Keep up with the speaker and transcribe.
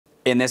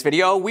In this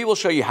video, we will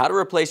show you how to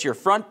replace your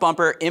front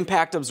bumper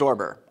impact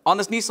absorber on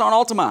this Nissan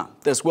Altima.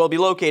 This will be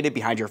located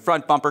behind your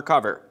front bumper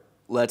cover.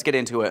 Let's get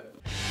into it.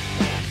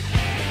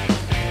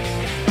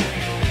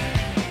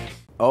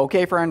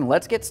 Okay friend,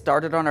 let's get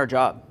started on our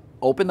job.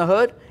 Open the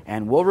hood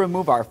and we'll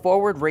remove our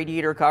forward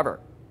radiator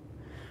cover.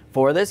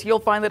 For this, you'll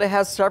find that it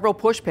has several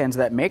push pins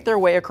that make their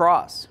way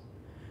across.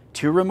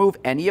 To remove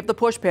any of the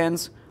push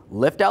pins,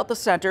 lift out the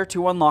center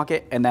to unlock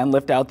it and then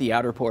lift out the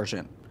outer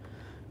portion.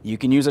 You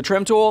can use a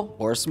trim tool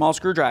or a small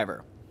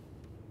screwdriver.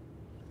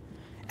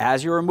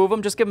 As you remove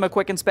them, just give them a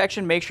quick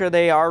inspection, make sure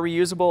they are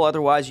reusable,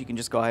 otherwise you can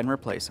just go ahead and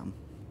replace them.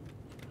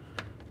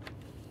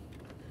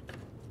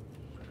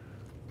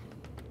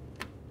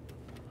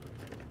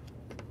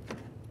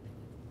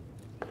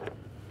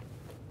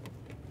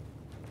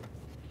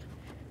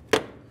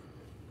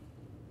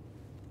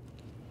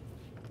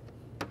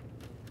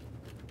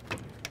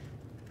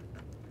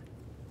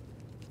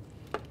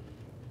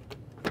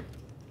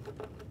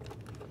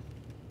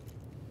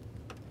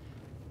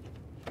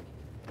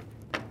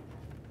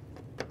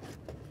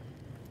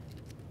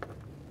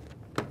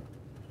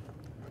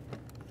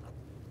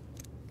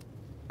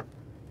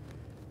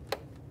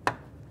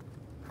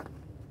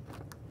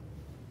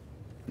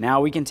 Now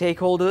we can take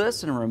hold of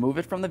this and remove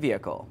it from the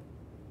vehicle.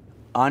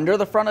 Under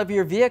the front of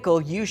your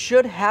vehicle, you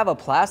should have a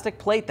plastic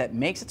plate that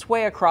makes its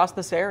way across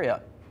this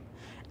area.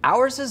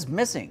 Ours is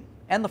missing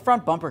and the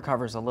front bumper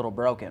cover is a little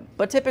broken,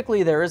 but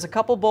typically there is a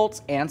couple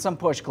bolts and some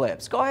push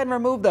clips. Go ahead and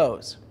remove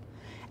those.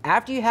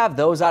 After you have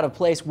those out of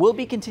place, we'll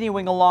be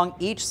continuing along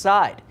each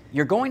side.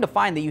 You're going to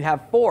find that you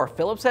have 4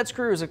 Phillips head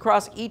screws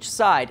across each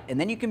side, and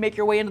then you can make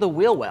your way into the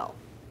wheel well.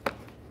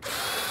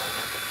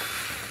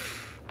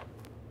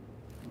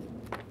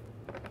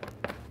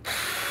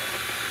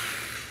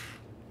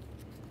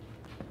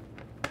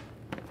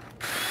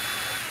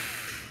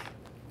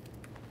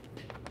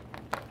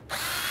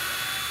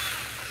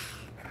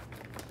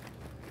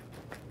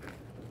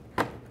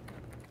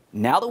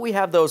 Now that we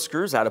have those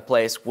screws out of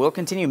place, we'll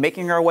continue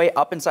making our way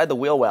up inside the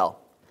wheel well.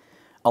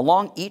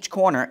 Along each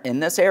corner in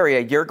this area,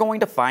 you're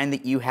going to find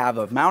that you have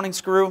a mounting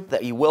screw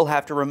that you will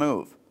have to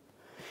remove.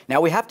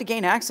 Now we have to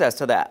gain access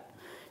to that.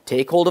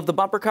 Take hold of the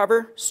bumper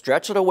cover,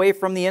 stretch it away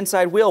from the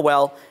inside wheel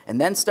well, and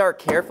then start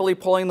carefully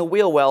pulling the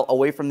wheel well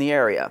away from the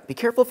area. Be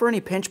careful for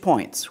any pinch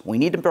points. We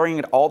need to bring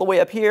it all the way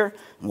up here,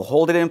 and we'll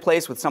hold it in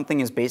place with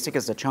something as basic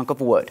as a chunk of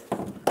wood.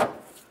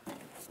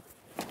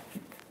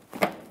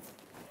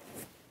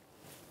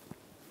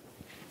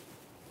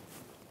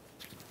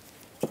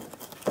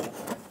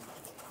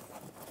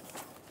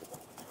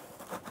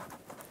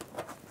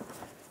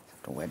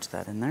 Wedge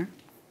that in there.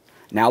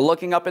 Now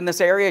looking up in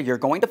this area, you're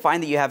going to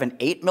find that you have an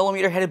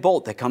 8mm headed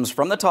bolt that comes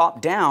from the top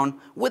down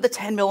with a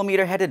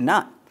 10mm headed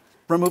nut.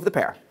 Remove the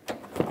pair.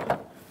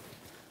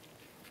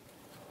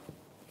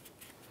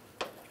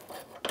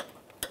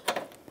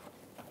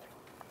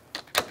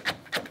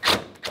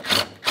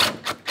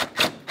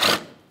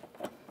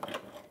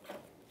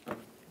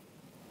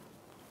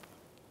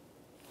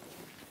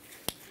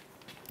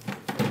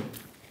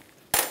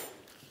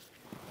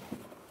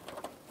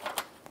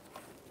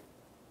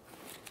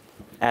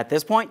 At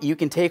this point, you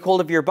can take hold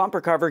of your bumper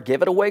cover,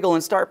 give it a wiggle,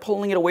 and start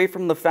pulling it away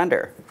from the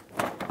fender.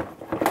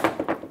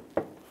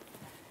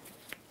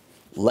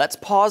 Let's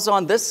pause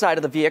on this side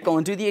of the vehicle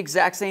and do the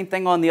exact same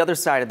thing on the other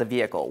side of the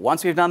vehicle.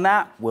 Once we've done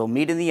that, we'll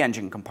meet in the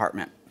engine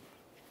compartment.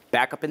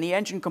 Back up in the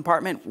engine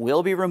compartment,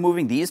 we'll be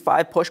removing these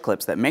 5 push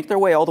clips that make their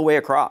way all the way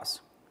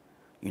across.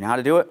 You know how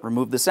to do it?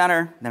 Remove the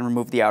center, then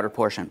remove the outer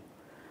portion.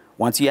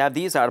 Once you have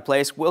these out of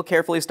place, we'll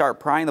carefully start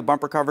prying the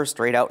bumper cover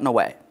straight out and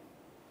away.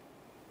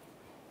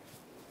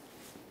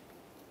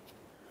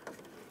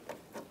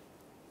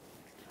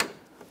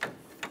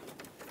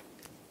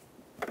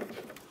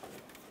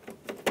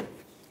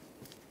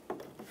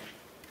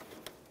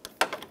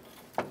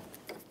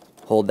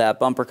 Hold that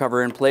bumper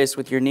cover in place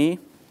with your knee.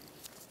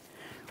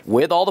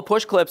 With all the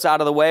push clips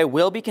out of the way,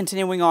 we'll be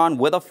continuing on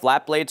with a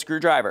flat blade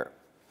screwdriver.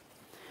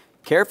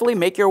 Carefully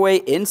make your way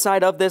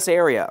inside of this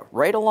area,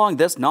 right along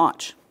this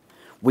notch.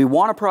 We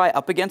want to pry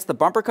up against the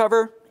bumper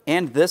cover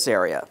and this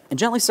area, and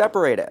gently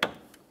separate it.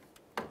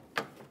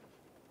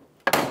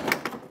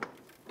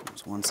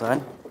 There's one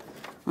side.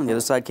 And the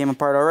other side came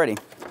apart already.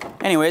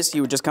 Anyways,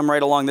 you would just come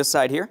right along this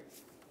side here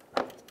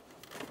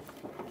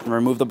and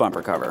remove the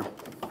bumper cover.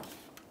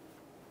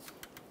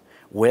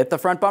 With the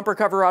front bumper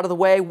cover out of the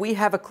way, we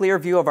have a clear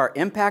view of our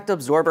impact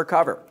absorber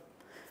cover.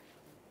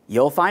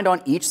 You'll find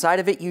on each side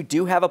of it you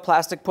do have a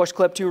plastic push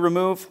clip to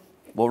remove.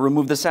 We'll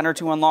remove the center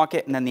to unlock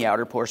it and then the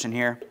outer portion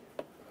here.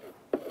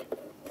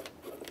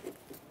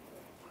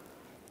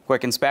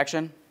 Quick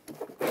inspection.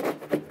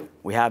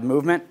 We have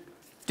movement.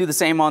 Do the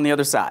same on the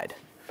other side.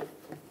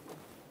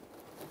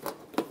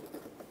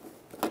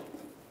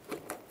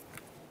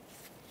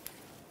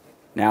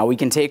 Now we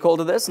can take hold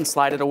of this and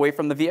slide it away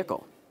from the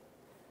vehicle.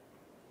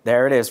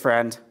 There it is,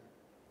 friend.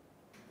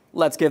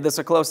 Let's give this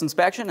a close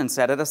inspection and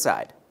set it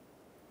aside.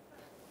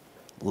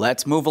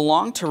 Let's move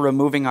along to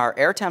removing our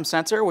air temp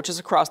sensor, which is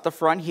across the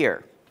front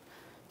here.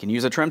 You can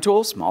use a trim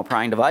tool, small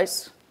prying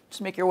device.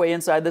 Just make your way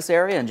inside this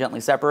area and gently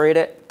separate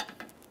it.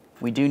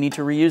 We do need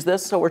to reuse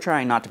this, so we're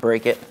trying not to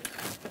break it.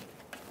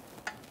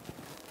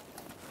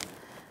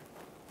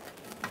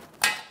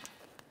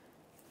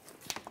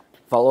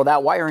 Follow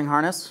that wiring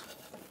harness.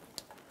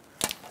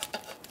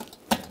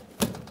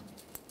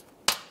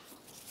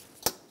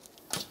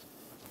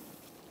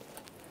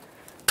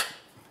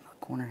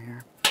 Corner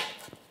here.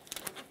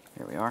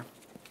 Here we are.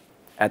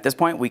 At this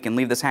point, we can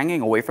leave this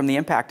hanging away from the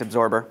impact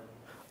absorber.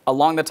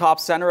 Along the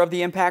top center of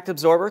the impact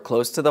absorber,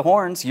 close to the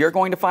horns, you're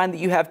going to find that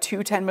you have two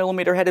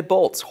 10mm headed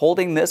bolts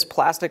holding this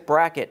plastic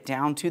bracket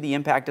down to the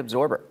impact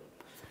absorber.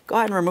 Go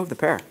ahead and remove the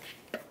pair.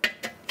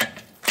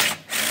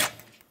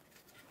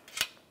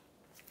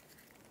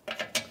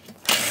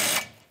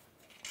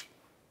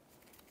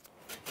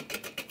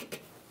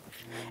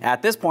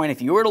 At this point, if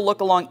you were to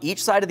look along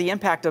each side of the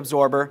impact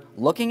absorber,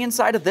 looking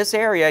inside of this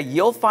area,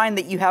 you'll find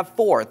that you have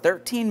four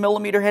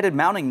 13mm headed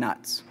mounting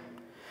nuts.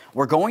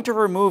 We're going to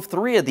remove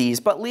 3 of these,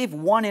 but leave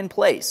 1 in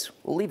place.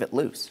 We'll leave it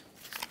loose.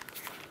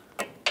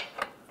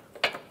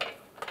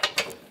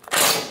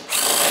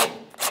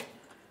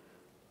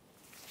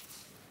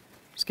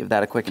 Just give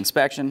that a quick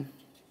inspection.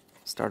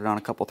 Started on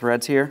a couple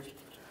threads here.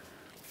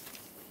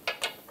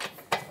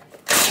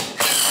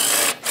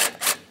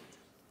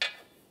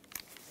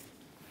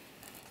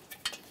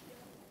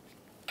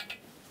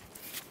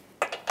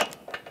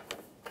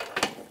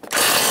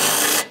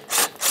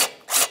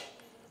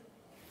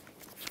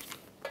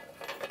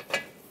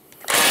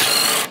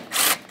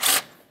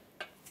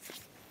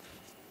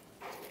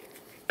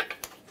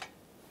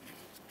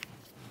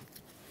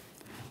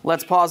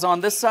 Let's pause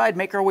on this side,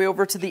 make our way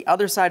over to the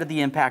other side of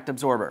the impact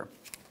absorber.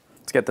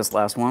 Let's get this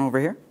last one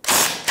over here.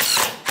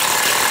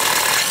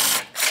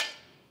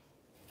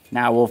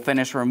 Now we'll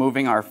finish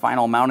removing our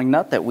final mounting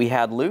nut that we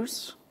had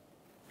loose.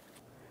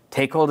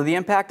 Take hold of the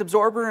impact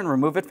absorber and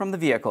remove it from the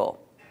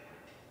vehicle.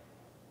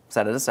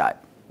 Set it aside.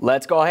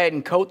 Let's go ahead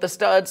and coat the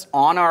studs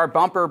on our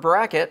bumper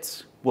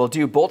brackets. We'll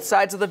do both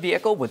sides of the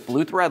vehicle with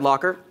blue thread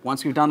locker.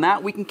 Once we've done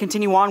that, we can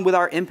continue on with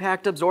our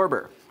impact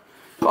absorber.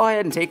 Go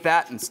ahead and take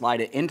that and slide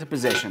it into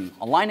position,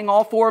 aligning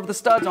all 4 of the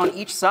studs on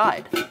each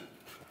side.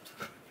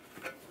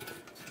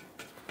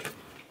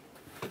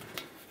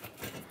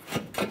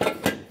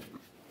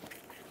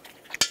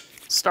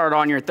 Start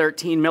on your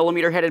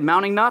 13mm headed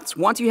mounting nuts.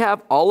 Once you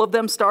have all of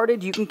them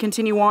started, you can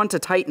continue on to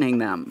tightening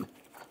them.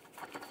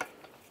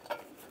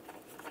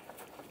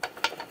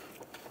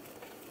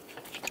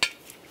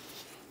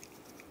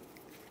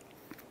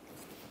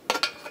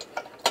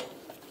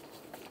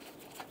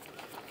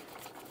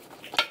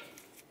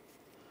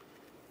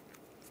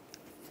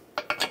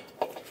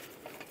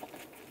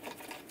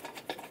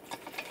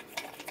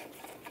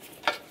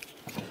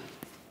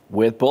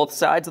 With both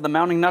sides of the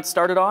mounting nuts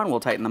started on, we'll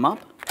tighten them up.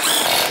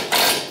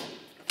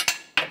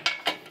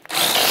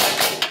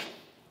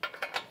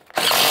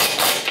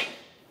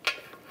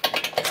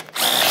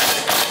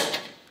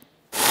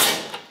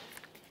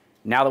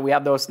 Now that we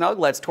have those snug,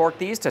 let's torque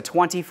these to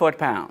 20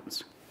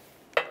 foot-pounds.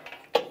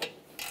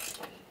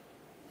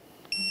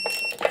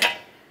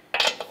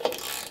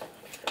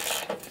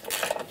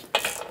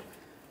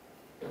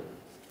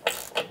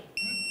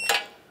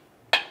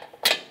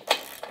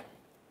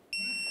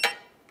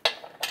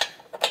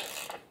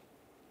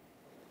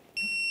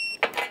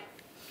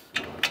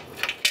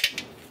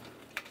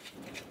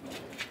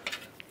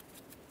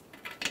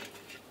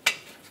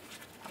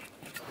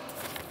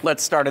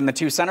 Let's start in the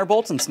 2 center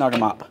bolts and snug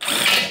them up.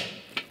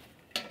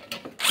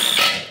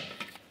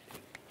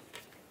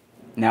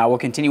 Now we'll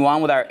continue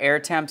on with our air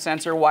temp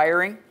sensor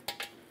wiring.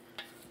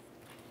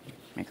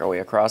 Make our way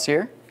across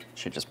here.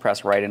 Should just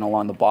press right in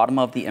along the bottom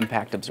of the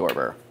impact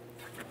absorber.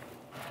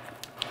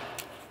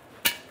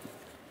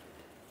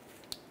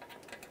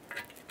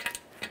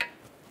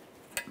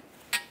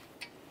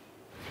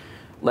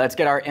 Let's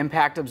get our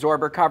impact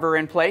absorber cover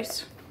in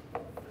place.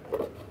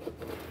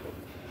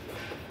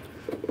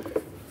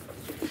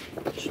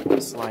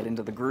 Slide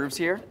into the grooves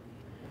here.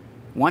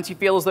 Once you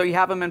feel as though you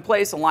have them in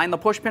place, align the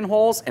push pin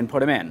holes and put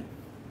them in.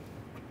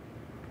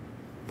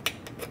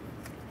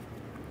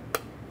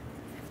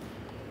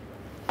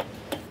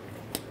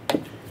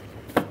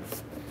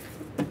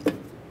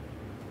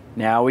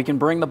 Now we can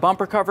bring the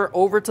bumper cover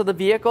over to the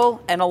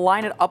vehicle and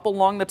align it up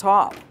along the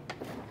top.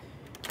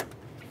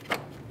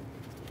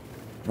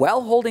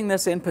 While holding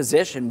this in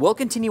position, we'll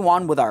continue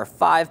on with our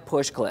 5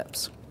 push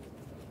clips.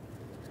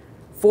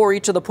 For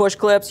each of the push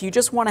clips, you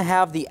just want to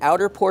have the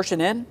outer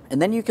portion in,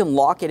 and then you can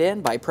lock it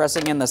in by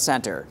pressing in the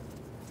center.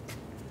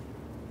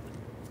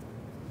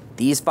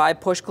 These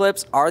 5 push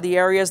clips are the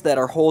areas that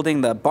are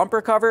holding the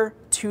bumper cover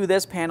to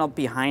this panel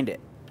behind it.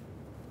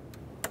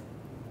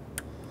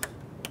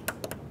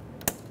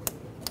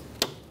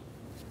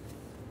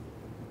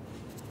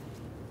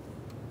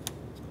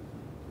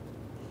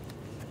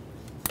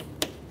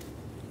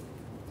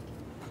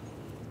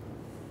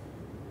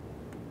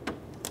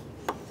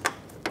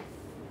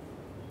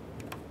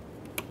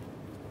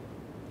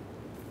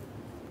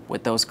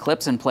 With those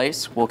clips in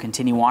place, we'll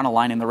continue on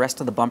aligning the rest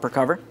of the bumper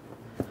cover.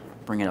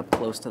 Bring it up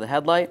close to the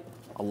headlight,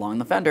 along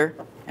the fender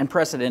and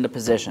press it into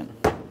position.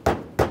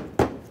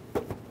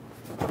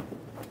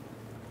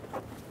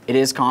 It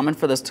is common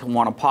for this to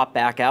want to pop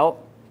back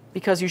out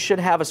because you should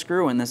have a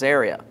screw in this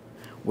area.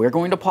 We're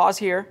going to pause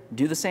here,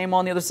 do the same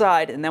on the other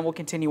side, and then we'll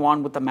continue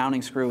on with the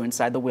mounting screw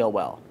inside the wheel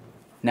well.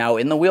 Now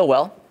in the wheel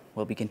well,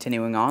 we'll be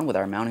continuing on with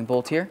our mounting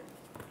bolt here.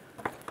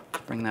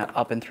 Bring that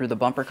up and through the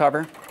bumper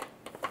cover.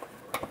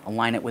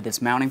 Align it with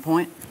its mounting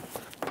point.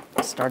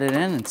 Start it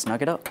in and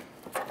snug it up.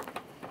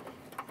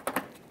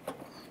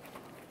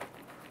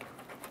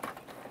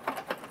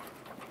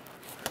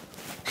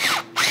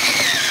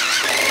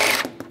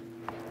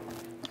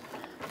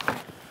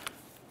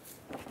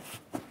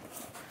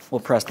 We'll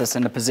press this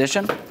into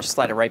position. Just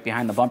slide it right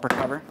behind the bumper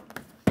cover.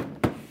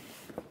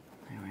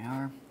 There we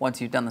are.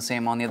 Once you've done the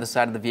same on the other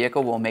side of the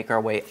vehicle, we'll make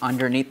our way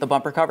underneath the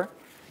bumper cover.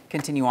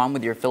 Continue on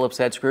with your Phillips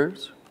head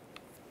screws.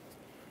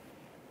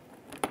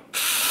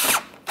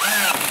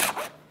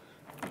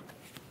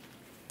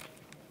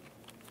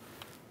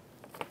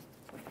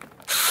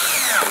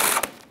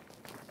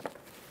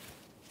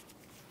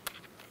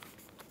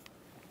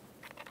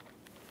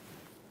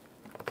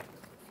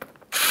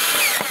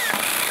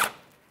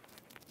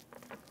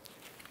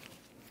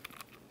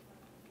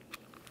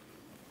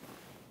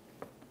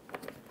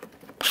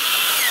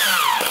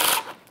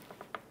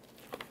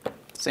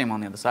 Same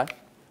on the other side.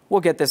 We'll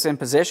get this in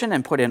position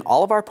and put in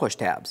all of our push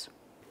tabs.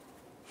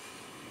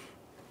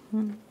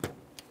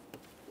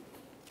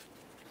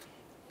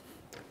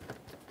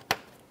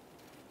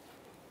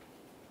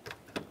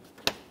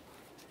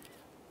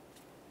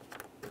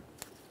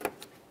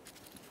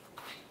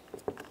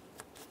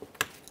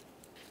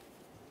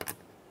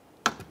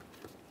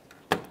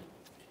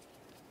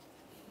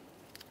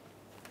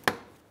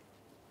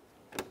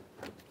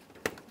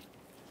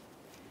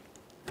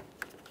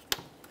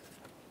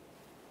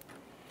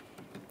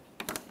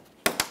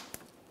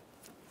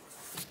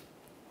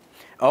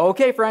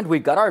 Okay, friend,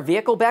 we've got our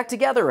vehicle back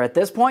together. At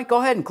this point,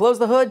 go ahead and close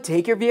the hood,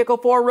 take your vehicle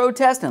for a road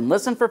test, and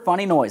listen for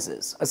funny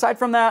noises. Aside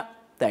from that,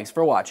 thanks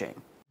for watching.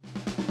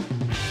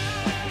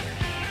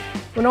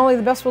 When only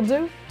the best will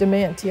do,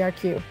 demand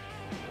TRQ.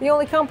 The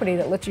only company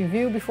that lets you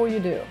view before you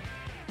do.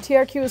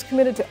 TRQ is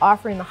committed to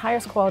offering the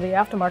highest quality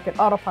aftermarket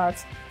auto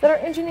parts that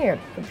are engineered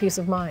for peace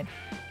of mind.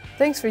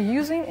 Thanks for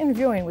using and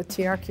viewing with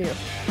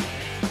TRQ.